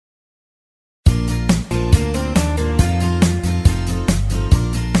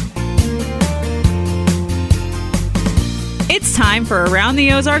time for Around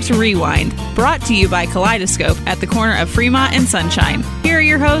the Ozarks Rewind, brought to you by Kaleidoscope at the corner of Fremont and Sunshine. Here are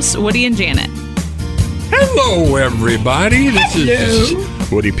your hosts, Woody and Janet. Hello, everybody. This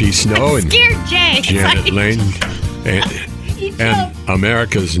is Woody P. Snow and Janet Lane and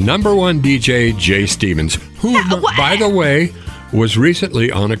America's #1 DJ, Jay Stevens, who, by the way, was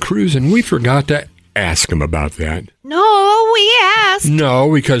recently on a cruise, and we forgot to ask him about that. No, we asked.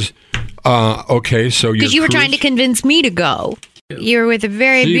 No, because, okay, so because you were trying to convince me to go. You were with a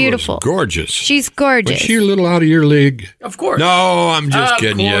very beautiful. Was gorgeous. She's gorgeous. Was she a little out of your league? Of course. No, I'm just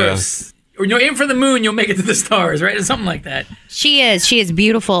kidding. Of course. When you aim for the moon, you'll make it to the stars, right? Or something like that. She is. She is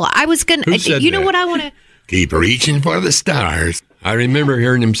beautiful. I was going to, you know that? What I want to. Keep reaching for the stars. I remember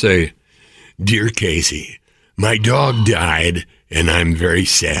hearing him say, "Dear Casey, my dog died, and I'm very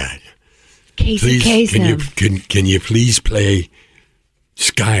sad. Casey Kasem. Can you please play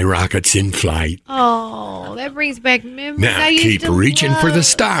Skyrockets in Flight?" Oh, that brings back memories. Now keep reaching for the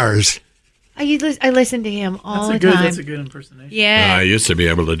stars. I listen to him all the time. That's a good impersonation. Yeah. I used to be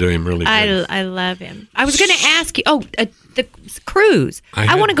able to do him really good. I love him. I was going to ask you, the cruise.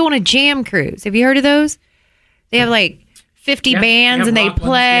 I want to go on a jam cruise. Have you heard of those? They have like 50 bands and they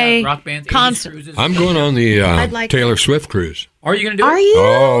play rock bands, concerts. I'm going on the Taylor Swift cruise. Are you going to do it? Are you?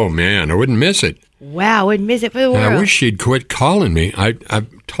 Oh, man, I wouldn't miss it. Wow, I wouldn't miss it for the world. I wish she'd quit calling me. I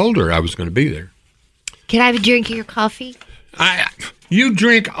told her I was going to be there. Can I have a drink of your coffee? You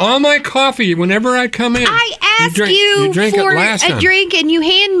drink all my coffee whenever I come in. I ask you for a drink, and you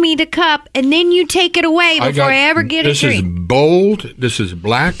hand me the cup, and then you take it away before I ever get a drink. This is bold. This is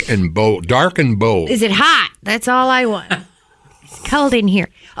black and bold, dark and bold. Is it hot? That's all I want. It's cold in here.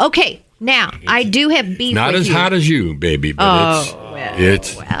 Okay, now I do have beef. Not as hot as you, baby, but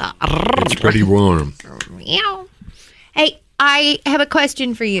it's pretty warm. Hey, I have a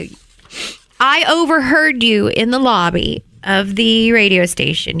question for you. I overheard you in the lobby of the radio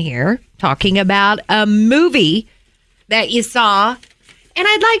station here talking about a movie that you saw, and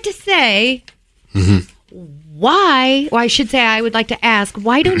I'd like to say why, or I should say I would like to ask,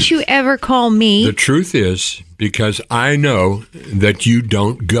 why don't you ever call me? The truth is, because I know that you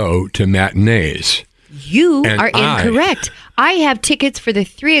don't go to matinees. You are incorrect. I have tickets for the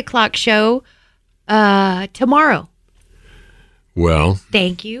 3:00 show tomorrow. Well,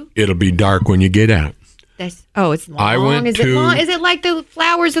 thank you. It'll be dark when you get out. It's long. Is it long? Is it like the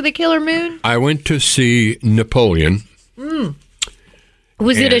Flowers of the Killer Moon? I went to see Napoleon.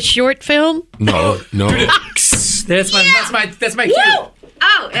 Was it a short film? No. That's my cue.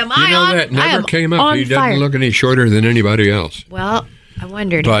 Oh, am I on? That never came up. He doesn't look any shorter than anybody else. Well, I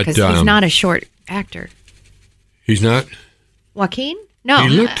wondered because he's not a short actor. He's not? Joaquin? No. He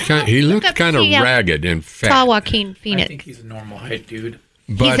looked kind of ragged and fat. Saw Joaquin Phoenix. I think he's a normal height dude.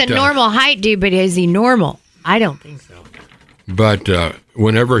 He's a normal height dude, but is he normal? I don't think so. But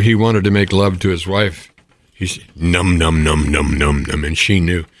whenever he wanted to make love to his wife, he's num, num, num, num, num, num, and she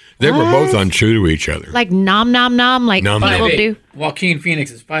knew. They were both untrue to each other. Like nom, nom, nom, like nom, people do. Joaquin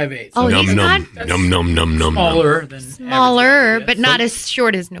Phoenix is 5'8". So he's not num, num, num, num, smaller, but not as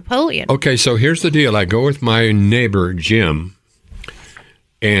short as Napoleon. Okay, so here's the deal. I go with my neighbor, Jim,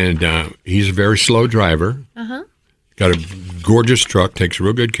 and he's a very slow driver. Got a gorgeous truck, takes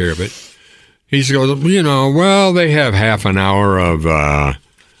real good care of it. He goes, they have half an hour of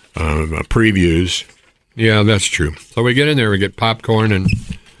previews. Yeah, that's true. So we get in there, we get popcorn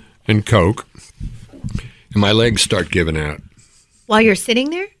and Coke, and my legs start giving out. While you're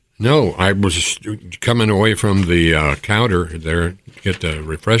sitting there? No, I was coming away from the counter there to get the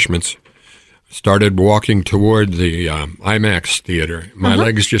refreshments. Started walking toward the IMAX theater. My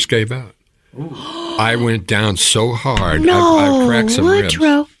legs just gave out. Ooh. I went down so hard. No, I cracked some ribs.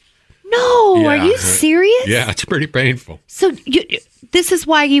 No, are you serious? Yeah, it's pretty painful. So this is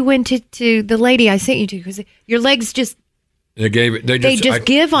why you went to the lady I sent you to, because your legs just... They just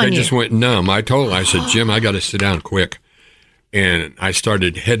give on you. They just went numb. I said, Jim, I got to sit down quick. And I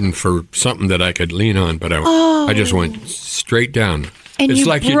started heading for something that I could lean on, but I just went straight down. And it's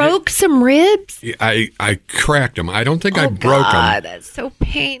like broke some ribs? I cracked them. I don't think I broke them. God, that's so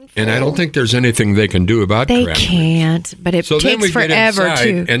painful. And I don't think there's anything they can do about cracking. They can't, but it takes forever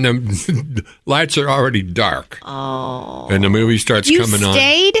to. And the lights are already dark. Oh. And the movie starts coming on. You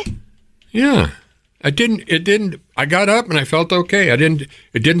stayed? Yeah. It didn't. I got up and I felt okay. It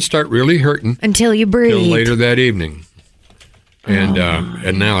didn't start really hurting. Until you breathed. Until later that evening. And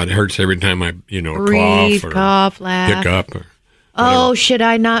now it hurts every time I, breathe, cough, laugh, hiccup. Oh, should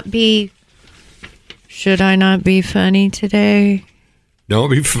I not be funny today?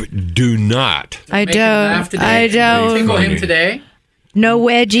 Do not. I don't. I don't. Tickle him today. No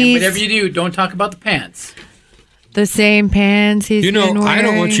wedgies. And whatever you do, don't talk about the pants. The same pants he's been wearing. I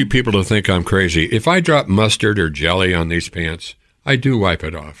don't want you people to think I'm crazy. If I drop mustard or jelly on these pants, I do wipe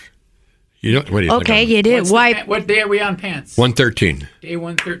it off. You know what do you think? Okay, you did wipe. What day are we on pants? 113. Day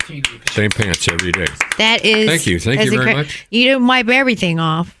 113. Same pants every day. That is. Thank you very much. You didn't wipe everything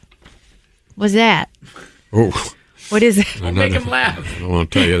off. What's that? Oh. What is it? Don't make him laugh. I don't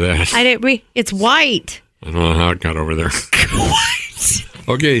want to tell you that. It's white. I don't know how it got over there. What?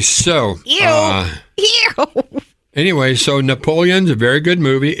 Okay, so. Ew. Ew. Anyway, so Napoleon's a very good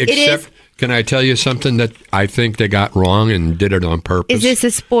movie, except, can I tell you something that I think they got wrong and did it on purpose? Is this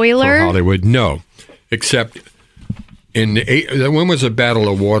a spoiler? For Hollywood? No. Except, when was the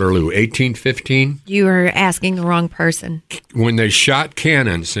Battle of Waterloo? 1815? You are asking the wrong person. When they shot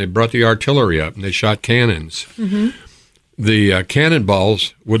cannons, they brought the artillery up and they shot cannons. Mm-hmm. The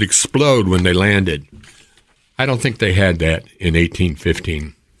cannonballs would explode when they landed. I don't think they had that in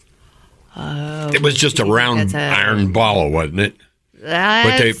 1815. Oh, it was just a round iron ball, wasn't it?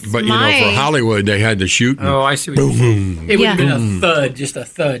 But for Hollywood, they had to shoot. Oh, I see. What you're saying. It would have been a thud, just a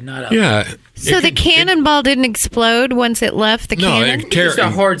thud, not a. Yeah. So the cannonball didn't explode once it left the cannon. It's just a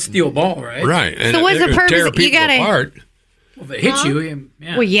hard steel ball, right? Right. And so what's the purpose? Tear people apart. Well, if it hits you,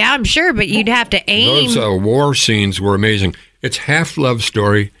 yeah. Well, yeah, I'm sure, but you'd have to aim. Those war scenes were amazing. It's half love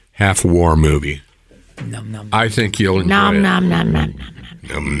story, half war movie. Num, num. I think you'll enjoy it. Nom, nom, nom, nom, nom.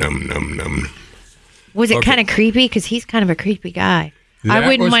 Num, num, num, num. Was it kind of creepy? Because he's kind of a creepy guy. That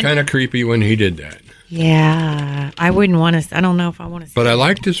was kind of creepy when he did that. Yeah. I wouldn't want to. I don't know if I want to. But I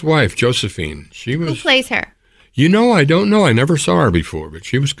liked his wife, Josephine. She was. Who plays her? I don't know. I never saw her before, but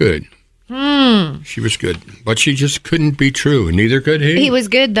she was good. She was good. But she just couldn't be true. Neither could he. He was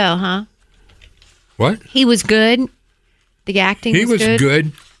good, though, huh? What? He was good. The acting was good. He was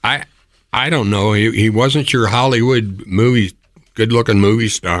good. I don't know. He wasn't your Hollywood good-looking movie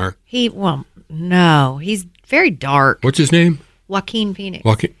star. No. He's very dark. What's his name? Joaquin Phoenix.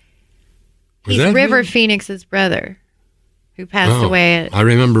 He's River Phoenix's brother, who passed away. I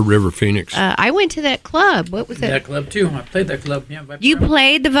remember River Phoenix. I went to that club. What was it? That club, too. I played that club. Yeah, you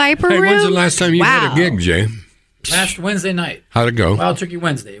played the Viper Room? When's the last time you had a gig, Jay? Last Wednesday night. How'd it go? Wild Turkey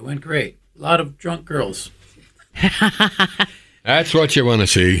Wednesday. It went great. A lot of drunk girls. That's what you want to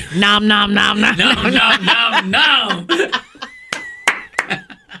see. Nom, nom, nom, nom. Nom, nom, nom, nom.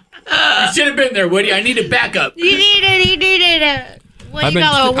 You should have been there, Woody. I needed backup. You needed a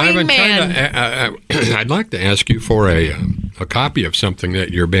wingman. I'd like to ask you for a copy of something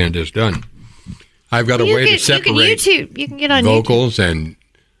that your band has done. I've got a way to separate you can get on vocals, YouTube. And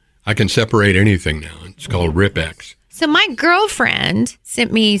I can separate anything now. It's called RipX. So my girlfriend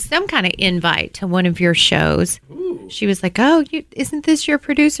sent me some kind of invite to one of your shows. Ooh. She was like, "Oh, isn't this your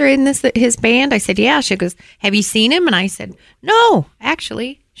producer? Isn't this his band?" I said, "Yeah." She goes, "Have you seen him?" And I said, "No,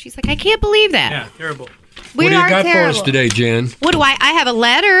 actually." She's like, "I can't believe that." Yeah, terrible. What do you got for us today, Jan? What do I have a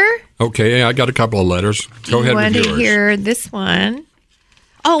letter. Okay, I got a couple of letters. Go ahead with yours. Want to hear this one?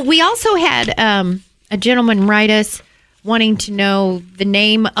 Oh, we also had a gentleman write us wanting to know the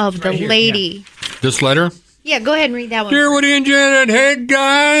name of the lady. Yeah. This letter? Yeah, go ahead and read that one. Dear Woody and Janet, hey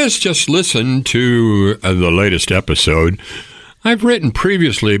guys, just listen to the latest episode. I've written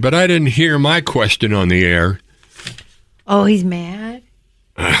previously, but I didn't hear my question on the air. Oh, he's mad?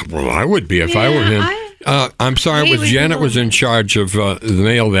 Well, I would be if I were him. I'm sorry, Janet was in charge of the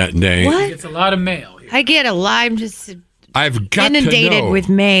mail that day. What? It's a lot of mail here. I get a lot. I'm just I've got inundated to know, with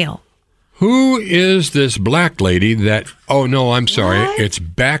mail. Who is this black lady that... Oh, no, I'm sorry. What? It's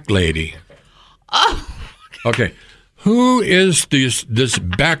back lady. Oh. Okay. Who is this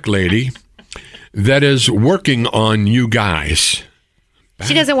back lady that is working on you guys?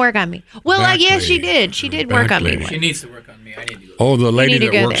 She doesn't work on me. Well, yes, she did. She did work on me. She needs to work on me. I need to go. Oh, the lady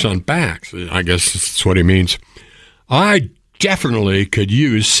that works there. on backs. I guess that's what he means. I definitely could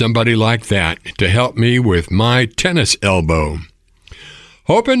use somebody like that to help me with my tennis elbow.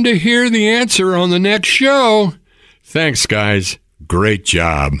 Hoping to hear the answer on the next show. Thanks, guys. Great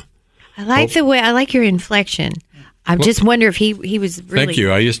job. I like your inflection. I just wonder if he was really... Thank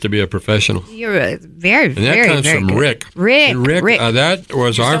you. I used to be a professional. You're a very, and that very, comes very from good. Rick. Rick. That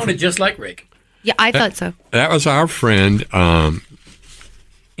was You our... sounded just like Rick. Yeah, I thought so. That was our friend.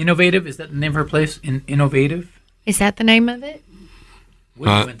 Innovative? Is that the name of her place? Innovative? Is that the name of it?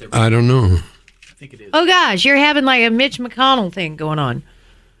 Woody went there. I don't know. I think it is. Oh, gosh, you're having like a Mitch McConnell thing going on.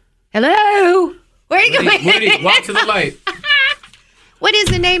 Hello? Where are you going? Woody, walk to the light. What is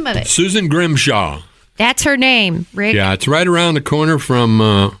the name of it? Susan Grimshaw. That's her name, Rick. Yeah, it's right around the corner from,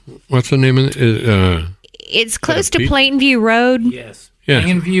 what's the name of it? It's close to Plainview Road. Yes. Yeah.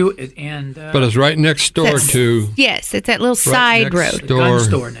 Plainview and... but it's right next door to... Yes, it's that little side road. The gun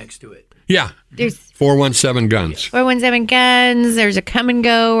store next to it. Yeah. There's 417 Guns. 417 Guns. There's a Come and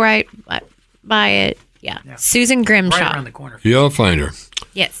Go right by it. Yeah. Susan Grimshaw. Right around the corner. You'll find her.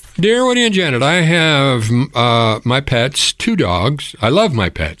 Yes. Dear Woody and Janet, I have my pets, 2 dogs. I love my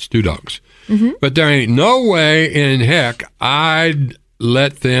pets, 2 dogs. Mm-hmm. But there ain't no way in heck I'd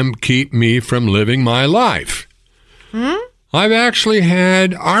let them keep me from living my life. I've actually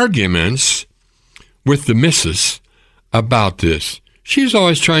had arguments with the missus about this. She's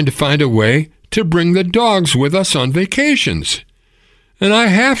always trying to find a way to bring the dogs with us on vacations. And I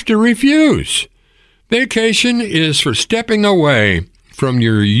have to refuse. Vacation is for stepping away from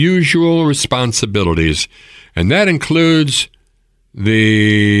your usual responsibilities, and that includes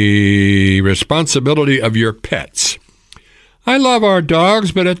the responsibility of your pets. I love our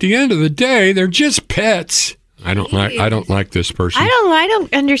dogs, but at the end of the day, they're just pets. I don't like this person. I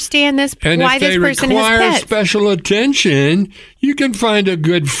don't understand this. And why if they this person require has pets. special attention, you can find a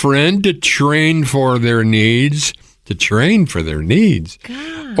good friend to train for their needs.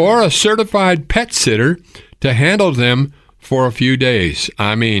 God. Or a certified pet sitter to handle them for a few days.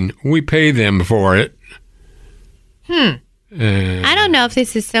 I mean, we pay them for it. I don't know if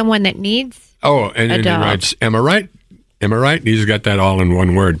this is someone that needs and a dog. He writes, am I right? Am I right? He's got that all in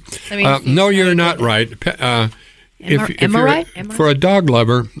one word. No, you're not right. If you're right? For a dog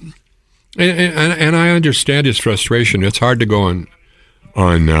lover, and I understand his frustration. It's hard to go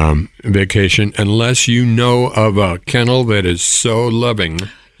on vacation unless you know of a kennel that is so loving.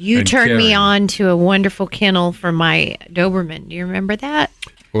 You turned caring. me on to a wonderful kennel for my Doberman. Do you remember that?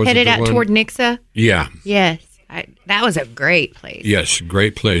 Was Headed it the out one- toward Nixa? Yeah. Yes. That was a great place. Yes,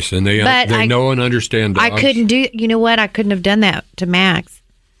 great place, and they But know and understand dogs. I couldn't do. You know what? I couldn't have done that to Max.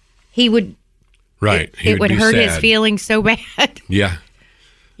 He would. Right. It would be hurt his sad. feelings so bad. Yeah.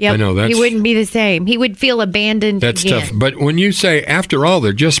 Yep. I know, he wouldn't be the same. He would feel abandoned. That's again. tough. But when you say, after all,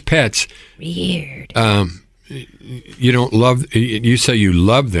 they're just pets, Weird. you don't love. You say you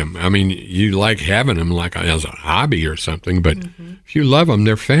love them. I mean, you like having them like as a hobby or something. But if you love them,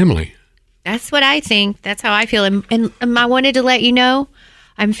 they're family. That's what I think. That's how I feel. And I wanted to let you know,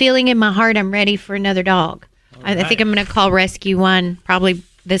 I'm feeling in my heart I'm ready for another dog. I think I'm going to call Rescue One probably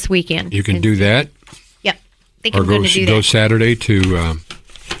this weekend. You can do that, Yep. I think or I'm going to do go that. Saturday to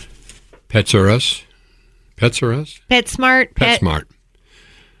Pets R Us. Pets R Us. PetSmart. PetSmart.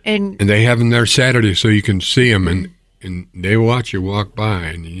 And And they have them there Saturday, so you can see them, and they watch you walk by,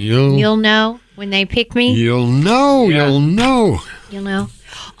 and you'll know when they pick me. You'll know. Yeah. You'll know. You'll know.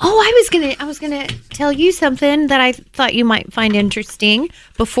 Oh, I was gonna tell you something that I thought you might find interesting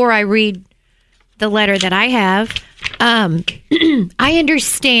before I read the letter that I have. I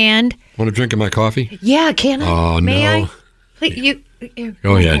understand. Want a drink of my coffee? Yeah, can I? Oh, May no. I? Please,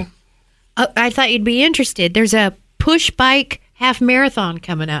 Go ahead. I thought you'd be interested. There's a push bike half marathon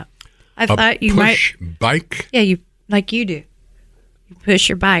coming up. I thought you might. Push bike? Yeah, you do. You push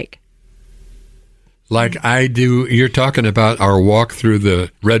your bike. Like I do. You're talking about our walk through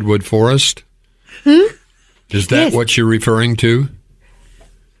the redwood forest? Is that Yes. what you're referring to?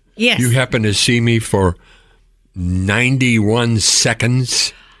 Yes. You happen to see me for 91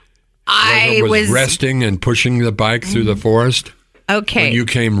 seconds? I was resting and pushing the bike through the forest? okay. When you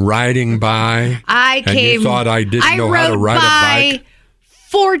came riding by? I and came. you thought I didn't know how to rode ride a by bike?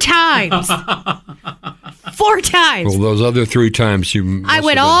 4 times. 4 times. Well, those other 3 times you must I have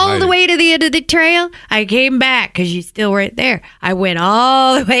went been all the hiding. way to the end of the trail. I came back because you still weren't there. I went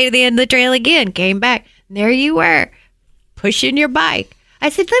all the way to the end of the trail again, came back. And there you were, pushing your bike. I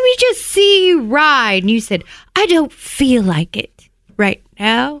said, let me just see you ride. And you said, I don't feel like it right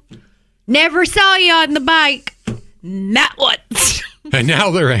now. Never saw you on the bike. Not once. And now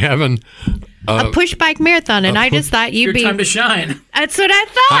they're having... A push bike marathon. And I just thought you'd Your be... time to shine. That's what I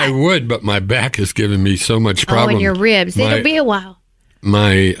thought. I would, but my back is giving me so much problem. Oh, and your ribs. It'll be a while.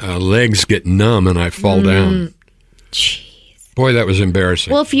 My legs get numb and I fall down. Jeez. Boy, that was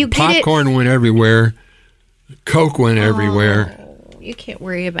embarrassing. Well, if you get it- Popcorn went everywhere. Coke went everywhere. You can't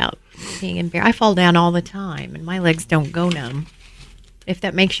worry about being embarrassed. I fall down all the time, and my legs don't go numb. If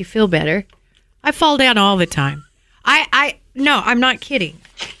that makes you feel better, I fall down all the time. No, I'm not kidding.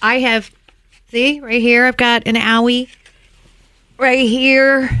 I have, see, right here, I've got an owie. Right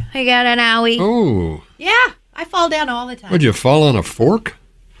here, I got an owie. Oh, Yeah, I fall down all the time. would you fall on a fork?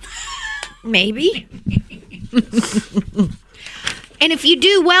 Maybe. And if you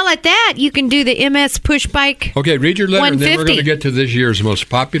do well at that, you can do the MS push bike. Okay, read your letter, and then we're 150. going to get to this year's most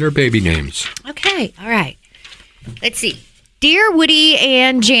popular baby names. Okay, all right. Let's see. Dear Woody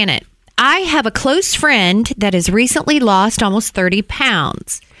and Janet, I have a close friend that has recently lost almost 30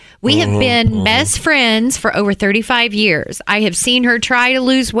 pounds. We have been best friends for over 35 years. I have seen her try to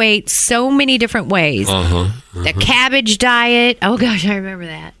lose weight so many different ways. The cabbage diet. Oh, gosh, I remember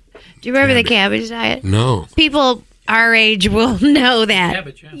that. Do you remember the cabbage diet? No. People our age will know that.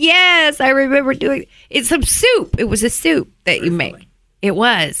 Cabbage, yeah. Yes, I remember doing it. It's some soup. It was a soup that you make. It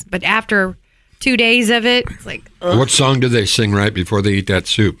was. But after 2 days of it, it's like, ugh. What song do they sing right before they eat that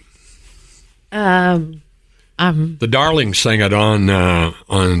soup? The Darlings sang it on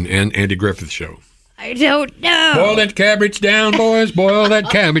Andy Griffith Show. I don't know. Boil that cabbage down, boys. Boil that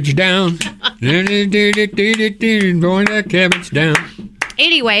cabbage down. Boil that cabbage down.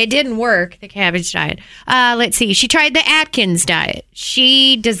 Anyway, it didn't work, the cabbage diet. Let's see. She tried the Atkins diet.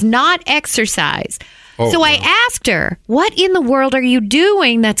 She does not exercise. So I asked her, what in the world are you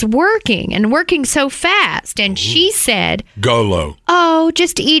doing that's working and working so fast? And she said, Go low. oh,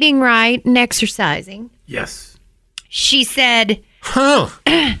 just eating right and exercising. Yes. She said, Huh.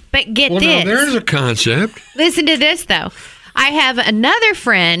 but get Well, this. now there's a concept. Listen to this, though. I have another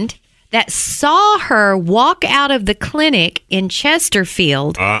friend that saw her walk out of the clinic in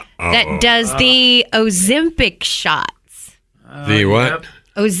Chesterfield that does the Ozempic shots. The what?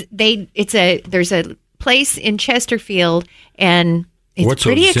 Yep. There's a place in Chesterfield, and it's What's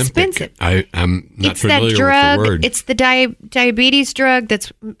pretty Ozempic? expensive. I'm not It's that familiar drug. with the word. It's the diabetes drug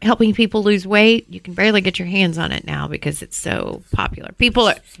that's helping people lose weight. You can barely get your hands on it now because it's so popular. People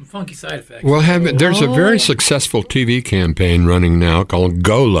are. Some funky side effects. Well, there's a very successful TV campaign running now called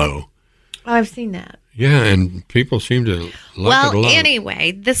Go Low. Oh, I've seen that. Yeah, and people seem to like it a Well, lot.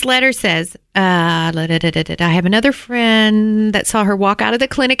 anyway, this letter says, I have another friend that saw her walk out of the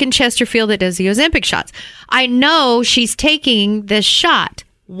clinic in Chesterfield that does the Ozempic shots. I know she's taking this shot.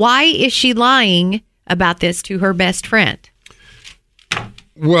 Why is she lying about this to her best friend?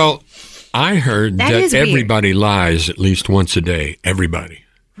 Well, I heard That that is weird. everybody lies at least once a day. Everybody.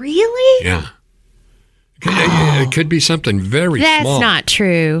 Really? Yeah. It could be something very That's small. not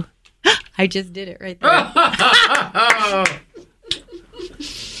true. I just did it right there.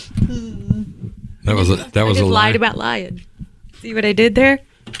 That was I a just lie. lied about lying. See what I did there?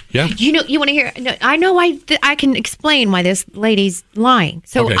 Yeah. You want to hear? No, I know I can explain why this lady's lying.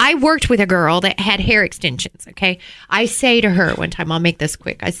 So Okay. I worked with a girl that had hair extensions. Okay, I say to her one time, I'll make this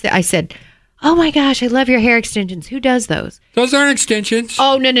quick. I said, "Oh my gosh, I love your hair extensions. Who does those?" Those aren't extensions.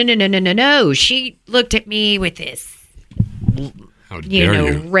 Oh no! She looked at me with this, How dare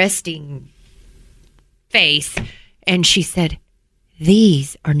you? resting face, and she said,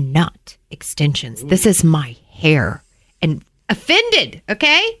 "These are not extensions. This is my hair." And offended,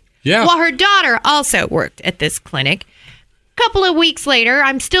 okay? Yeah. Well, her daughter also worked at this clinic. A couple of weeks later,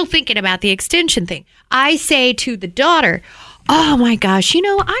 I'm still thinking about the extension thing. I say to the daughter, "Oh my gosh,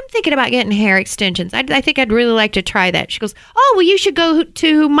 I'm thinking about getting hair extensions. I think I'd really like to try that." She goes, "Oh, well, you should go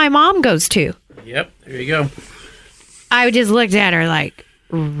to who my mom goes to." Yep. There you go. I just looked at her like,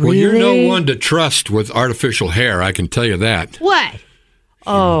 really? Well, you're no one to trust with artificial hair. I can tell you that. What?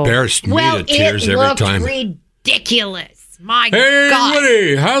 Oh, Embarrassed me to tears it every looked time. ridiculous. My Hey, God.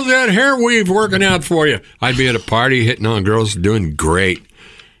 Woody, how's that hair weave working out for you? I'd be at a party hitting on girls doing great.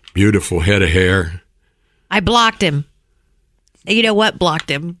 Beautiful head of hair. I blocked him. You know what? Blocked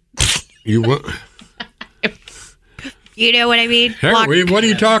him. You what? You know what I mean? Hair Blocked- weave? What are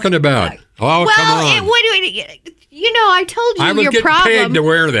you talking about? Oh, come on. I told you I was your getting problem. paid to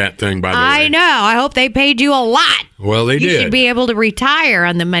wear that thing, by the way. I know. I hope they paid you a lot. Well, they You did. should be able to retire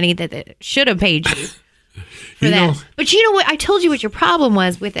on the money that they should have paid you for You that. know- But you know what? I told you what your problem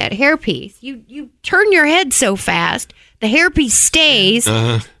was with that hairpiece. You turn your head so fast, the hairpiece stays,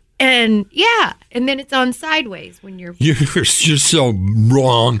 and then it's on sideways when you're. You're just so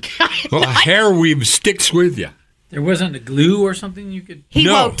wrong. Well, a hair weave sticks with you. There wasn't a glue or something you could. He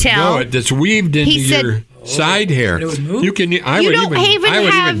won't tell. No, it's weaved into He said- your side hair. It would move? You can. I You would don't even I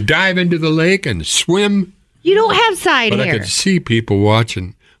would have- even dive into the lake and swim, You don't have side but I hair. could see people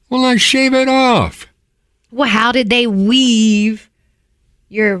watching. Well, I shave it off. Well, how did they weave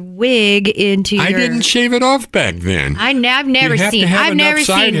your wig into your? I didn't shave it off back then. I've never you have seen. to have I've enough never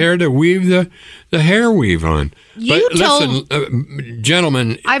side seen. hair to weave the hair weave on. You but told- listen,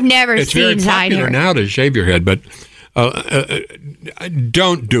 gentlemen, I've never it's very seen side popular hair. now to shave your head, but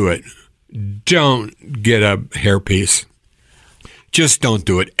don't do it. Don't get a hairpiece. Just don't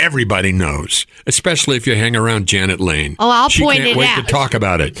do it. Everybody knows, especially if you hang around Janet Lane. Oh, I'll she point can't it wait out. to talk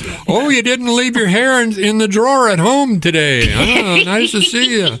about it. Oh, you didn't leave your hair in the drawer at home today. Oh, nice to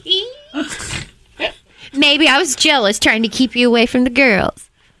see you. Maybe I was jealous, trying to keep you away from the girls.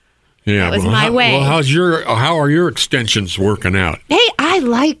 Yeah, That was my way. Well, how are your extensions working out? Hey, I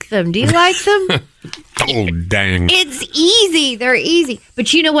like them. Do you like them? Oh, dang. It's easy. They're easy.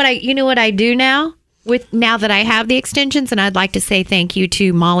 But you know what I do now? Now that I have the extensions, and I'd like to say thank you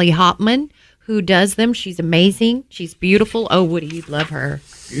to Molly Hopman, who does them. She's amazing. She's beautiful. Oh, Woody, you'd love her.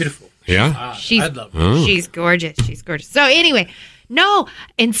 Beautiful. Yeah? I'd love her. Oh. She's gorgeous. She's gorgeous. So anyway, no,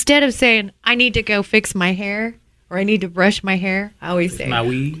 instead of saying I need to go fix my hair or I need to brush my hair, I always say My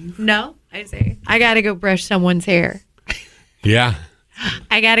weave. no. I say I got to go brush someone's hair. Yeah.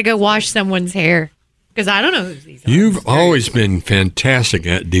 I got to go wash someone's hair because I don't know who these are. You've always been fantastic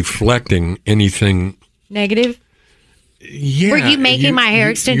at deflecting anything. Negative. Yeah. Were you making my hair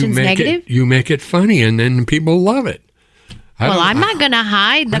extensions negative? You make it funny, and then people love it. Well, I'm not going to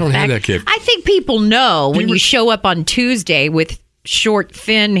hide the I don't have fact. that gift. I think people know when you show up on Tuesday with short,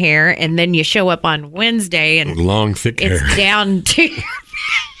 thin hair, and then you show up on Wednesday and Long, thick hair. it's down to your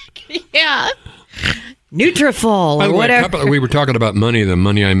back. Yeah. Nutrafol By or the way, whatever. we were talking about money, the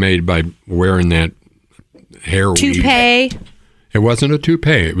money I made by wearing that hair weave. Toupee. It wasn't a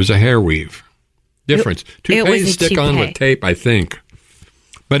toupee. It was a hair weave. Difference. It was Toupees a stick on toupee. with tape, I think.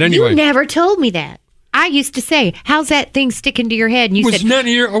 But anyway. You never told me that. I used to say, how's that thing sticking to your head? And you was said, none of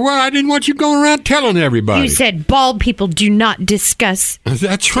your. Well, I didn't want you going around telling everybody. you said bald people do not discuss That's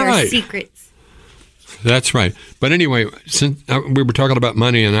their right. secrets. That's right. But anyway, since we were talking about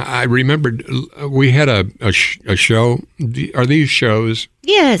money, and I remembered we had a show. Are these shows?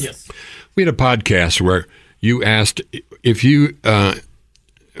 Yes. Yes. We had a podcast where you asked if you,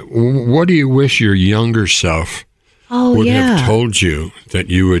 what do you wish your younger self Oh, would yeah. have told you that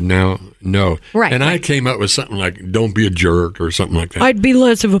you would now know? Right, And I right. came up with something like, don't be a jerk or something like that. I'd be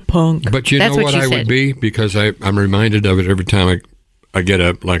less of a punk. But you That's know what what you I said. would be? Because I'm reminded of it every time I get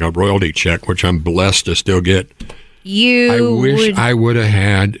a royalty check, which I'm blessed to still get. You I wish would. I would have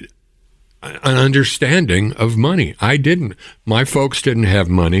had an understanding of money. I didn't. My folks didn't have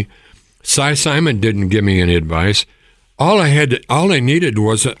money. Cy Simon didn't give me any advice. All I needed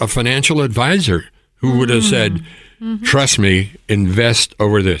was a financial advisor who would have said, "Trust me, invest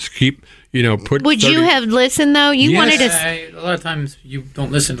over this. Keep, put." Would 30 you have listened though? You Yes. wanted to. A lot of times you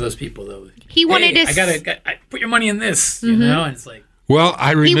don't listen to those people though. He wanted Hey, to. I put your money in this, you know, and it's like Well,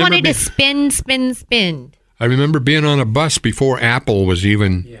 I remember. He wanted to spin. I remember being on a bus before Apple was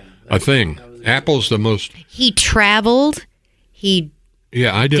even Yeah, a thing. Apple's the most. He traveled. He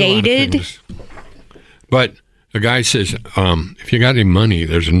Yeah, I did Dated. a lot of things. But the guy says, if you got any money,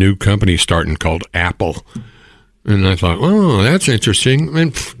 there's a new company starting called Apple. And I thought, oh, that's interesting.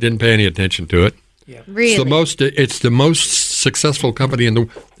 And didn't pay any attention to it. really. It's the most successful company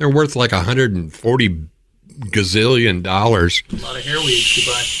they're worth like $140 gazillion. a lot of hair weaves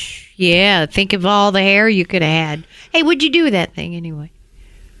to buy. Yeah, think of all the hair you could have had. Hey, what'd you do with that thing anyway?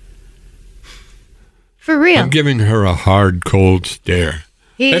 For real. I'm giving her a hard, cold stare.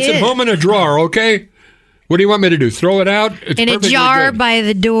 He It's is. a moment of drawer, okay? What do you want me to do? Throw it out? It's In a perfectly jar good. by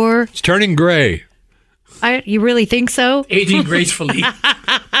the door. It's turning gray. You really think so? Aging gracefully.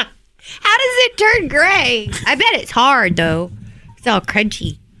 How does it turn gray? I bet it's hard though. It's all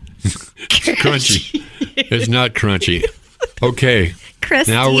crunchy. Crunchy. It's not crunchy. Okay.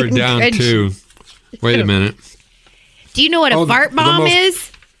 Crusty Now we're and down crunchy. to. Wait a minute. Do you know what a Oh, fart the bomb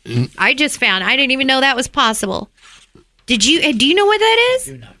most- is? I just found. I didn't even know that was possible. Did you? Do you know what that is?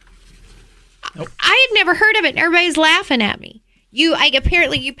 Do not. I had never heard of it. And everybody's laughing at me.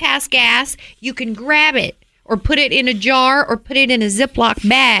 Apparently you pass gas. You can grab it or put it in a jar or put it in a Ziploc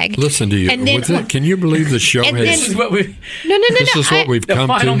bag. Listen to you. And then- Can you believe the show And has. This is what we. No. This is what we've The come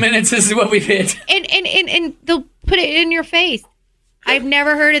final to. minutes. This is what we've hit. And they'll put it in your face. I've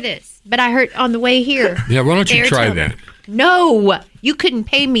never heard of this, but I heard on the way here. Yeah, why don't you They're try telling that? me. No, you couldn't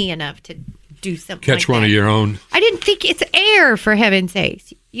pay me enough to do something. Catch like one that. of your own. I didn't think it's air, for heaven's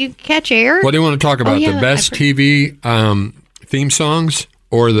sakes. You catch air? What do you want to talk about? yeah, The best I've TV theme songs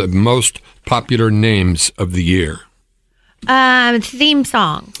or the most popular names of the year? Theme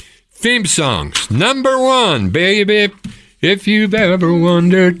song. Theme songs. Number one, baby. If you've ever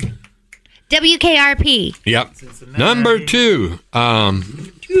wondered. WKRP. Yep. Number two.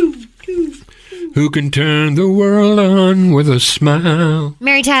 Who can turn the world on with a smile?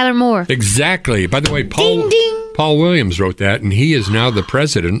 Mary Tyler Moore. Exactly. By the way, Ding, ding. Paul Williams wrote that, and he is now the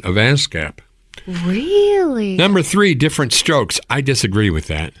president of ASCAP. Really? Number three, Different Strokes. I disagree with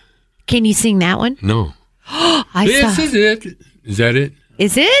that. Can you sing that one? No. I saw. Is it. Is that it?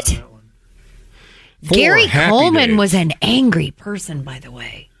 Is it? Four, Gary Happy Coleman Days. was an angry person, by the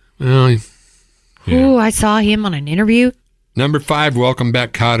way. Well, Ooh, I saw him on an interview. number five, Welcome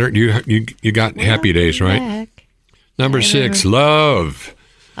Back, Cotter. You got Happy Days, right? Back. Number six, Love.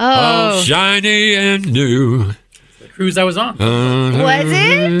 Oh. shiny and new. The cruise I was on. Was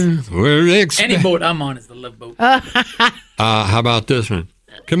it? We're Any boat I'm on is the Love Boat. how about this one?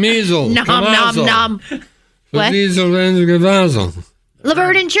 Camisel. Nom, nom, nom. What? Camisel and Gavazel.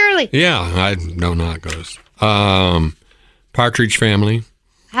 Laverne and Shirley. Yeah, I don't know how it goes. Partridge Family.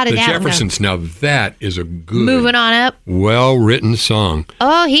 How did The that one go? Jeffersons. Now that is a good, Moving on up. well-written song.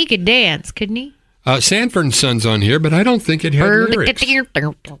 Oh, he could dance, couldn't he? Sanford and Son's on here, but I don't think it had lyrics.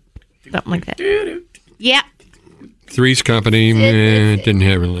 Something like that. Yeah. Three's Company didn't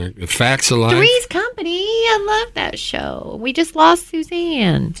have a lyric. The Facts of Life. Three's Company. I love that show. We just lost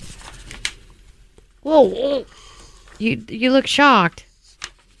Suzanne. Whoa. You look shocked.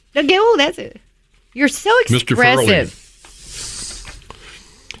 Okay, oh, that's it. You're so Mr. Furley. expressive.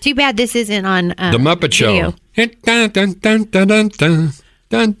 Too bad this isn't on The Muppet video. Show. Dun, dun, dun, dun, dun, dun.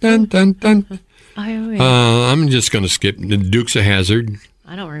 Dun, dun, dun, dun. Oh, yeah. I'm just going to skip the Dukes of Hazzard.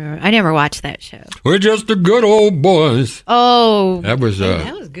 I don't remember. I never watched that show. We're just the good old boys. Oh, That was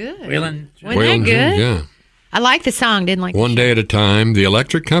that was good. Waylon. Wasn't that good? Yeah. I like the song. Didn't like One the Day at a Time. The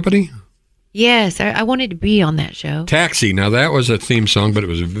Electric Company. show. Yes, I wanted to be on that show. Taxi. Now that was a theme song, but it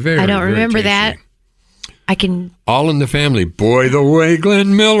was very. I don't very remember tasty. that. I can. All in the Family. Boy, the way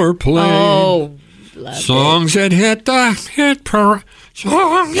Glenn Miller played. Oh, love Songs that hit the hit per.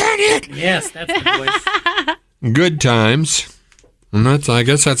 Songs that hit. Yes, that's the voice. Good Times. And I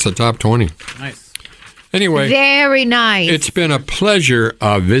guess that's the top 20. Nice. Anyway, Very nice. it's been a pleasure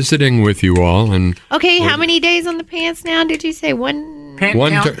visiting with you all. And Okay, how many days on the pants now? Did you say one? Pant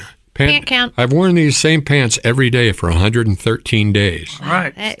one count. Pant count. I've worn these same pants every day for 113 days. All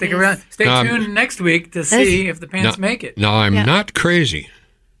right. That Stick is- around. Stay Um, tuned next week to see if the pants Now- make it. Now, I'm Yeah. not crazy.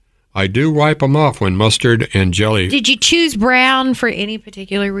 I do wipe them off when mustard and jelly. Did you choose brown for any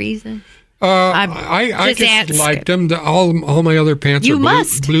particular reason? I just asking. liked them. All my other pants You are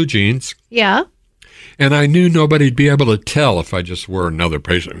must. blue jeans. Yeah. And I knew nobody'd be able to tell if I just wore another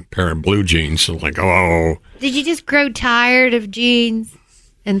pair of blue jeans. So like, oh. Did you just grow tired of jeans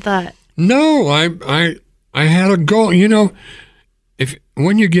and thought, No, I had a goal. You know,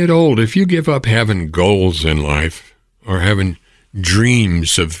 when you get old, if you give up having goals in life or having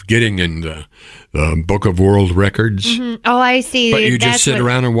dreams of getting in the Book of World Records, oh, I see. but you That's just sit what-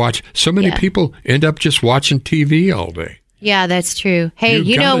 around and watch. So many Yeah. people end up just watching TV all day. Yeah, that's true. Hey, You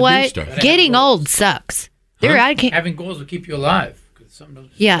you know gotta do what? stuff. Getting old sucks. There, I can't. Having goals will keep you alive. 'Cause something else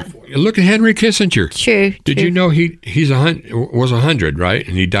is Yeah. good for you. Look at Henry Kissinger. True. Did true. you know was 100, right?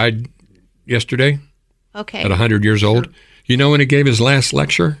 And he died yesterday Okay. at 100 years old. You know when he gave his last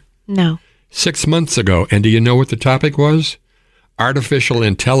lecture? No. 6 months ago. And do you know what the topic was? Artificial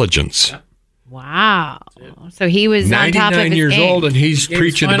intelligence. Wow. So he was on top of 99 his years game. old, and he's Gave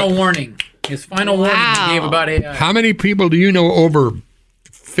preaching his final about. warning. His final warning Wow. he gave about AI. How many people do you know over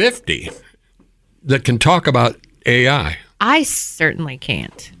 50 that can talk about AI? I certainly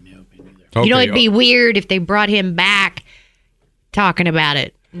can't. Okay. You know, it'd be weird if they brought him back talking about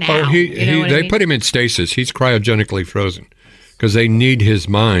it now. Oh, You know what I they mean? put him in stasis. He's cryogenically frozen because they need his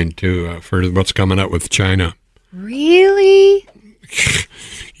mind for what's coming up with China. Really?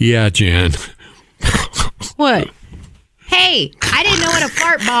 Yeah, Jan. What? Hey, I didn't know what a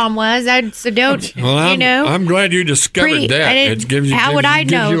fart bomb was. So don't, Well, I'm glad you discovered Pretty- that. I didn't- It gives you, how gives would you- I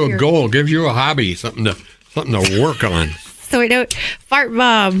know Gives you if a you're- goal. Gives you a hobby. Something to work on. so we don't fart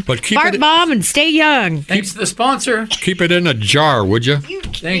bomb. But keep fart it- bomb and stay young. Thanks to the sponsor. Keep it in a jar, would you?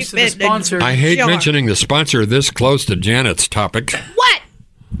 Thanks to the it in a sponsor. I hate jar. mentioning the sponsor this close to Janet's topic. What?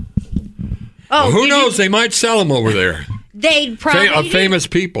 Oh, Who did knows? They might sell them over there. They'd probably Famous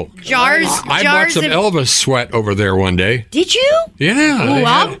people. jars. I bought jars some of, Elvis sweat over there one day. Did you? Yeah. Ooh, they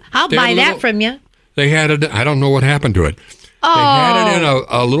I'll had- they had buy a that little- from you. They had it. I don't know what happened to it. Oh. They had it in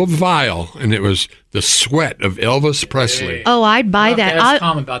a little vial, and it was the sweat of Elvis Presley. Oh, I'd buy I'll that. ask I'll-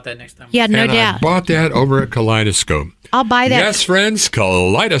 Tom about that next time. yeah, no and I doubt. bought that over at Kaleidoscope. I'll buy that. Yes, friends,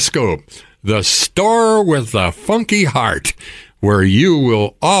 Kaleidoscope, the store with the funky heart, where you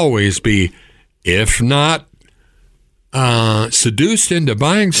will always be, if not seduced into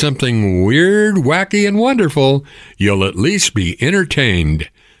buying something weird, wacky, and wonderful, you'll at least be entertained.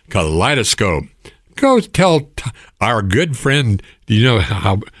 Kaleidoscope. Go tell our good friend. You know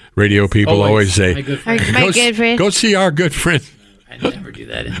how radio people always say, My good Our- friend. my good friend. Go see our good friend. I never do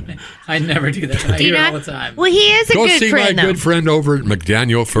that. I never do that. I Do you hear it not? all the time. Well, he is a Go good see friend, my though. good friend over at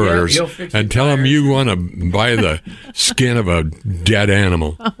McDaniel Furs he'll fix and your tell him tires. you want to buy the skin of a dead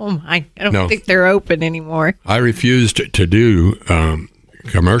animal. Oh my! I don't No. think they're open anymore. I refused to do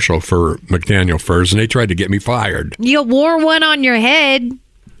commercial for McDaniel Furs, and they tried to get me fired. You wore one on your head.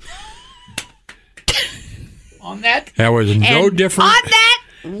 On that, That was no and different. On that,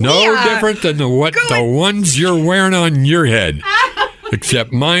 No different than the ones you're wearing on your head.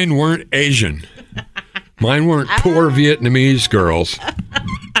 Except mine weren't Asian. Mine weren't poor Vietnamese girls.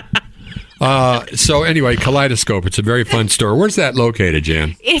 So anyway, Kaleidoscope. It's a very fun store. Where's that located,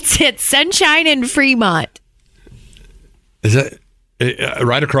 Jan? It's at Sunshine in Fremont. Is that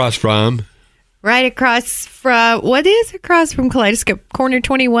right across from? Right across from, what is across from Kaleidoscope? Corner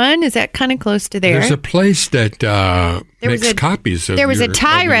 21? Is that kind of close to there? There's a place that makes copies of There was a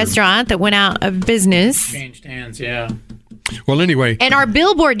Thai restaurant that went out of business. Changed hands, yeah. Well, anyway. And our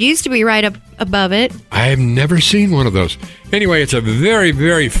billboard used to be right up above it. I have never seen one of those. Anyway, it's a very,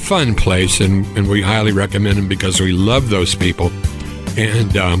 very fun place, and we highly recommend them because we love those people.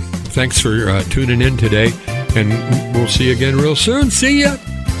 And thanks for tuning in today, and we'll see you again real soon. See ya!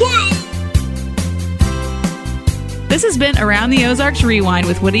 This has been Around the Ozarks Rewind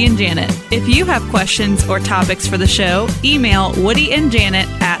with Woody and Janet. If you have questions or topics for the show, email Woody and Janet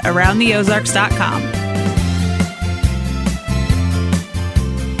at aroundtheozarks.com.